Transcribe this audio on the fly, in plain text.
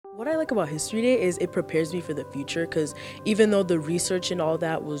What I like about History Day is it prepares me for the future because even though the research and all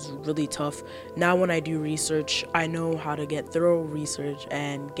that was really tough, now when I do research, I know how to get thorough research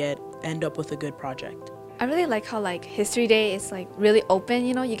and end up with a good project. I really like how History Day is really open,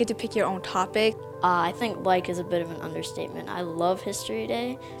 you get to pick your own topic. I think like is a bit of an understatement. I love History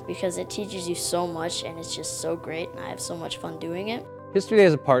Day because it teaches you so much and it's just so great and I have so much fun doing it. History Day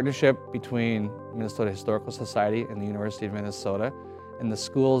is a partnership between Minnesota Historical Society and the University of Minnesota, and the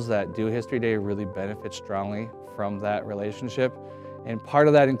schools that do History Day really benefit strongly from that relationship. And part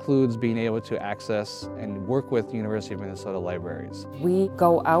of that includes being able to access and work with University of Minnesota libraries. We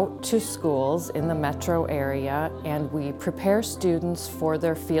go out to schools in the metro area and we prepare students for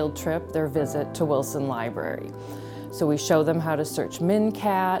their field trip, their visit to Wilson Library. So we show them how to search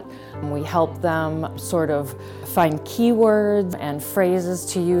MNCAT, and we help them sort of find keywords and phrases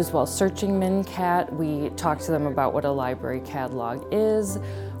to use while searching MNCAT. We talk to them about what a library catalog is.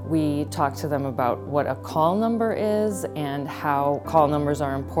 We talk to them about what a call number is and how call numbers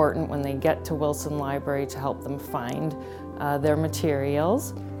are important when they get to Wilson Library to help them find their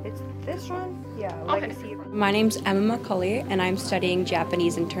materials. It's this one? Yeah, Legacy. My name's Emma McCulley, and I'm studying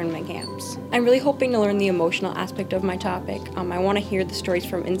Japanese internment camps. I'm really hoping to learn the emotional aspect of my topic. I want to hear the stories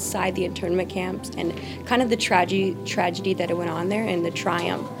from inside the internment camps and kind of the tragedy that went on there and the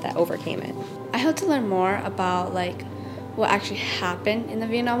triumph that overcame it. I hope to learn more about what actually happened in the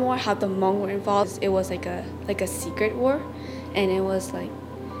Vietnam War, how the Hmong were involved. It was like a secret war, and it was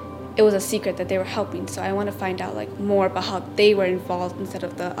a secret that they were helping. So I want to find out more about how they were involved instead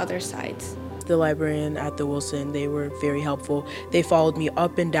of the other sides. The librarian at the Wilson, they were very helpful. They followed me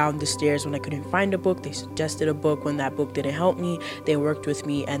up and down the stairs when I couldn't find a book. They suggested a book when that book didn't help me. They worked with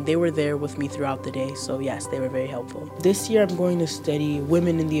me and they were there with me throughout the day. So yes, they were very helpful. This year I'm going to study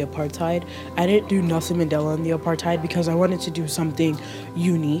women in the apartheid. I didn't do Nelson Mandela in the apartheid because I wanted to do something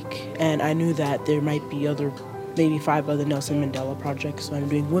unique, and I knew that there might be maybe 5 other Nelson Mandela projects, so I'm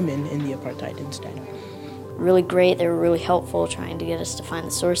doing women in the apartheid instead. Really great. They were really helpful trying to get us to find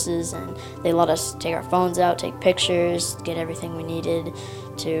the sources, and they let us take our phones out, take pictures, get everything we needed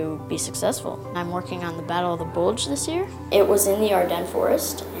to be successful. I'm working on the Battle of the Bulge this year. It was in the Ardennes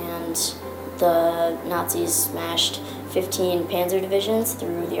Forest, and the Nazis smashed 15 panzer divisions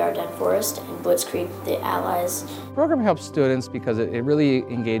through the Ardennes Forest and blitzkrieged the Allies. The program helps students because it really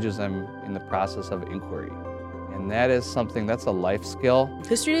engages them in the process of inquiry. And that is something that's a life skill.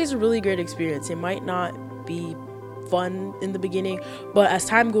 History Day is a really great experience. It might not be fun in the beginning, but as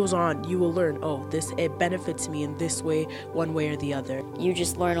time goes on, you will learn, it benefits me in this way, one way or the other. You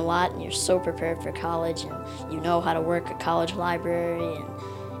just learn a lot and you're so prepared for college, and you know how to work a college library, and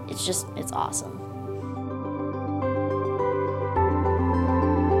it's awesome.